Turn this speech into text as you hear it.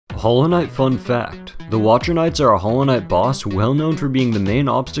Hollow Knight fun fact. The Watcher Knights are a Hollow Knight boss well known for being the main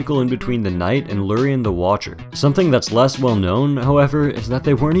obstacle in between the Knight and Lurien the Watcher. Something that's less well known, however, is that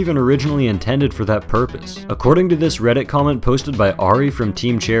they weren't even originally intended for that purpose. According to this Reddit comment posted by Ari from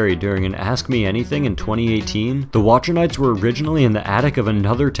Team Cherry during an Ask Me Anything in 2018, the Watcher Knights were originally in the attic of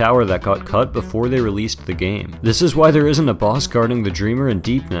another tower that got cut before they released the game. This is why there isn't a boss guarding the Dreamer and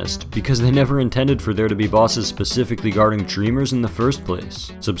Deep Nest, because they never intended for there to be bosses specifically guarding Dreamers in the first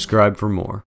place. Subscribe for more.